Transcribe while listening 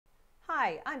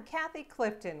Hi, I'm Kathy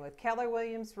Clifton with Keller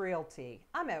Williams Realty.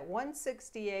 I'm at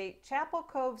 168 Chapel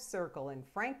Cove Circle in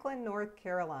Franklin, North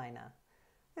Carolina.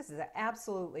 This is an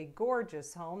absolutely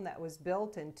gorgeous home that was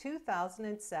built in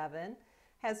 2007,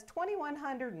 has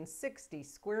 2,160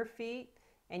 square feet,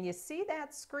 and you see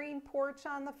that screened porch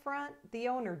on the front? The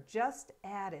owner just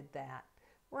added that.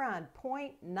 We're on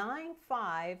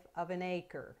 0.95 of an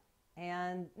acre.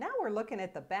 And now we're looking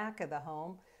at the back of the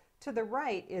home. To the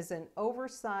right is an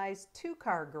oversized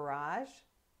two-car garage,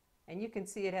 and you can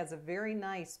see it has a very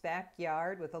nice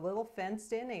backyard with a little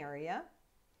fenced-in area.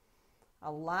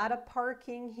 A lot of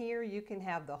parking here. You can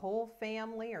have the whole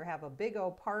family or have a big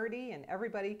old party, and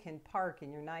everybody can park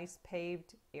in your nice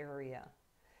paved area.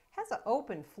 Has an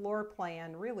open floor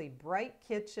plan, really bright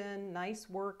kitchen, nice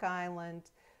work island.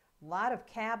 A lot of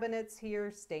cabinets here,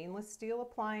 stainless steel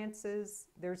appliances.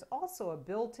 There's also a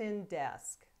built-in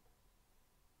desk.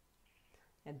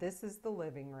 And this is the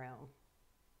living room.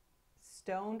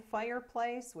 Stone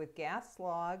fireplace with gas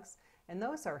logs, and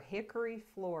those are hickory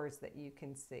floors that you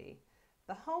can see.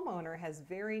 The homeowner has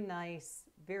very nice,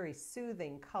 very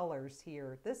soothing colors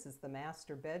here. This is the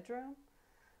master bedroom.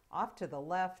 Off to the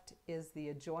left is the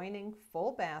adjoining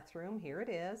full bathroom. Here it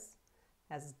is.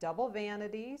 Has double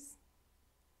vanities.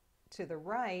 To the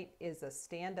right is a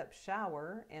stand-up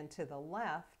shower, and to the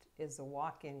left is a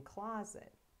walk-in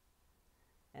closet.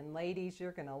 And ladies,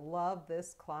 you're going to love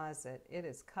this closet. It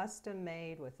is custom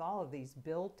made with all of these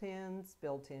built-ins,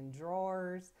 built-in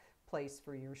drawers, place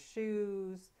for your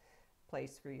shoes,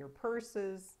 place for your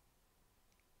purses.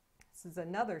 This is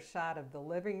another shot of the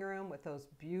living room with those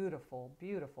beautiful,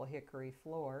 beautiful hickory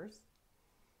floors.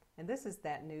 And this is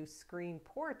that new screened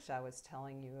porch I was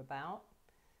telling you about.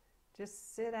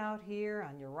 Just sit out here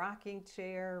on your rocking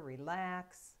chair,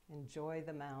 relax, enjoy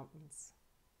the mountains.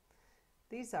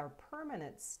 These are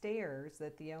permanent stairs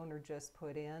that the owner just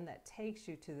put in that takes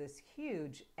you to this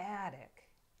huge attic.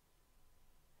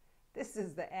 This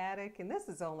is the attic, and this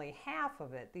is only half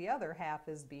of it. The other half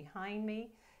is behind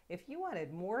me. If you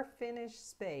wanted more finished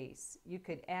space, you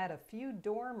could add a few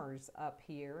dormers up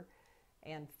here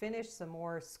and finish some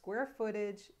more square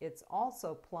footage. It's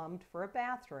also plumbed for a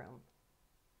bathroom.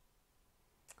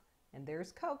 And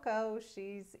there's Coco.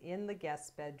 She's in the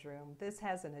guest bedroom. This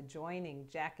has an adjoining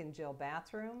Jack and Jill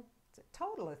bathroom. It's a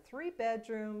total of 3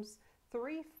 bedrooms,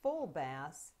 3 full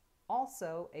baths,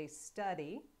 also a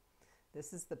study.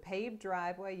 This is the paved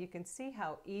driveway. You can see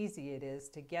how easy it is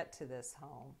to get to this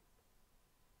home.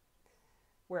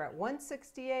 We're at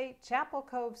 168 Chapel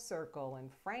Cove Circle in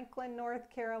Franklin, North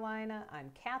Carolina. I'm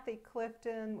Kathy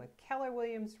Clifton with Keller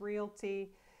Williams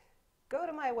Realty. Go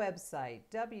to my website,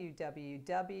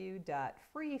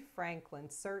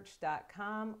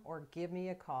 www.freefranklinsearch.com, or give me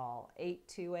a call,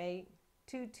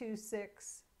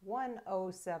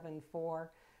 828-226-1074.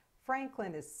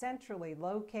 Franklin is centrally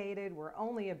located. We're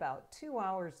only about 2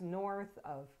 hours north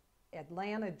of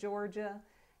Atlanta, Georgia,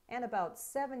 and about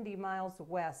 70 miles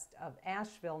west of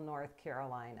Asheville, North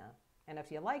Carolina. And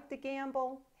if you like to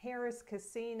gamble, Harrah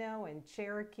Casino in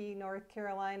Cherokee, North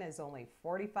Carolina is only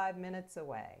 45 minutes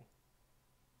away.